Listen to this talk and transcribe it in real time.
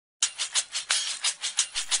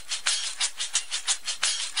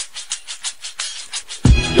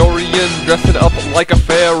dressing up like a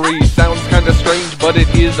fairy. Sounds kinda strange, but it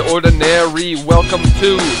is ordinary. Welcome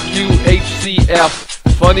to QHCF.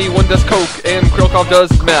 Funny one does coke and KRILKOV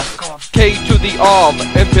does meth. K to the OV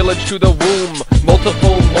and pillage to the womb.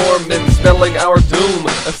 Multiple Mormons spelling our doom.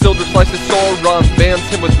 ISILDUR slices SAURON, bans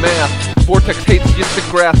him with math. VORTEX hates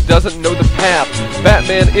YSIGRATH, doesn't know the path.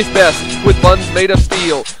 Batman is best with buns made of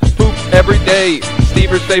steel. Poop every day,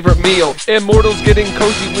 Stevers' favorite meal. Immortals getting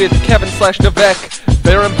cozy with Kevin/NIVEK.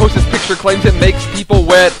 Baron posts his picture, claims it makes people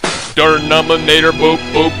wet. DURNOMINATOR, boop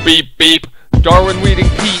boop beep beep. DAURWYN reading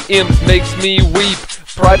PMs makes me weep.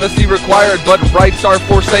 Privacy required, but rights are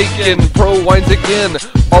forsaken. Pro whines again,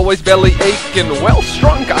 always belly aching. Well,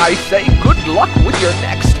 Strunk, I say, good luck with your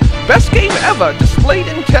next best game ever, displayed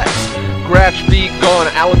in text. GRATCH be gone,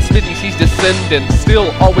 ALANSMITHEE'S, he's descendant.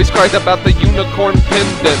 Still always cries about the unicorn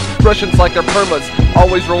pendant. Russians like their PERMAS,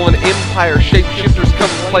 always rolling empire. Shapeshifters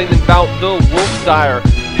complaining about the wolf dire.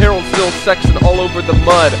 Herald still sexing all over the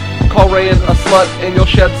mud. Call Rayan a slut and you'll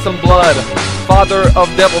shed some blood. Father of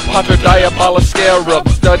devils, pater diabola scarab.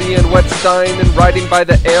 Studying Wetstein and writing by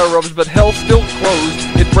the Arabs, but hell's still closed,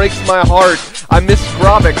 it breaks my heart. I miss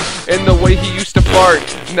Gravik and the way he used to fart.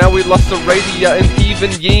 Now we lost Aradia and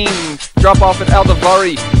even Ying. Drop off at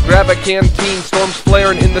Aldavari, grab a canteen. Storms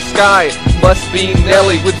flaring in the sky, must be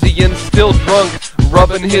Nelly. With Zian still drunk,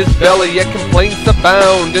 rubbing his belly. Yet complaints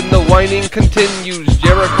abound and the whining continues.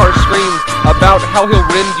 Jericho screams about how he'll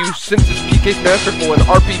rend you. Since his PK's masterful and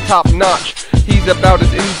RP top notch, he's about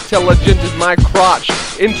as intelligent as my crotch.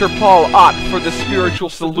 Interpol ought for the spiritual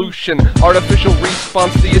solution. Artificial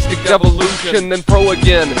response, theistic devolution. Then pro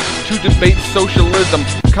again to debate socialism.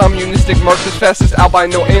 Communistic Marxist fascist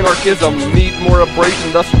albino anarchism. Need more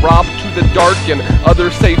abrasion, thus robbed to the darken.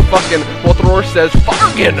 Others say fucking, while Thror says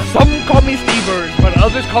fargin. Some call me Stevers, but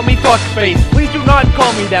others call me fuckface. Please do not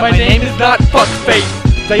call me that, my name is not fuckface.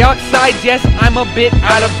 Dioxides, yes, I'm a bit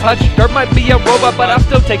out of touch. Dirt might be a robot, but I'll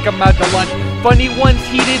still take him out to lunch. Funny one's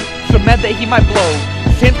heated, so mad that he might blow.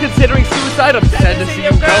 Sam's considering suicide, I'm sad to see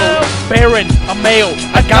you go. Baron, a male,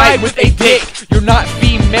 a guy with a dick. You're not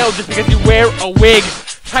female just because you wear a wig.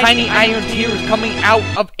 Tiny iron tears coming out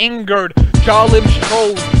of angered. Jaw limbs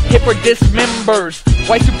trolls, hip or dismembers.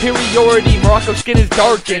 White superiority, Morocco skin is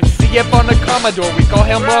darkened. CF on the Commodore, we call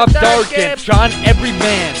him Rob Darkin. John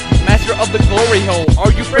Everyman, master of the glory hole.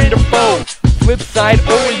 Are you friend or foe? Flip side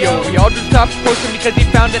Oreo, we all just stopped posting because he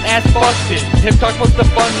found an ass busted. Tim talk most the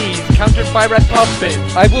funnies, countered by Rat Puppet.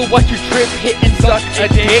 I will watch you trip, hit and suck a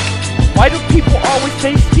dick. Why do people always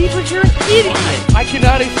say, Stevers, you're an idiot? I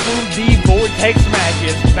cannot exclude the VORTEX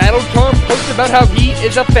matches. Battle Charm posts about how he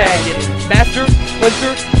is a faggot. Master,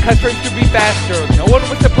 Splinter, constraints to be faster. No one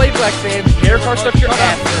wants to play Black Sands, Jericho such your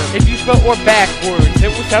ass. If you spell or backwards,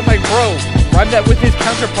 it will sound like bro. Rhyme that with his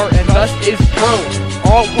counterpart and thus is pro.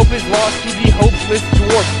 All hope is lost to the hopeless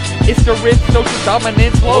dwarf. It's the risk, social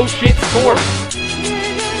dominance, low shit score.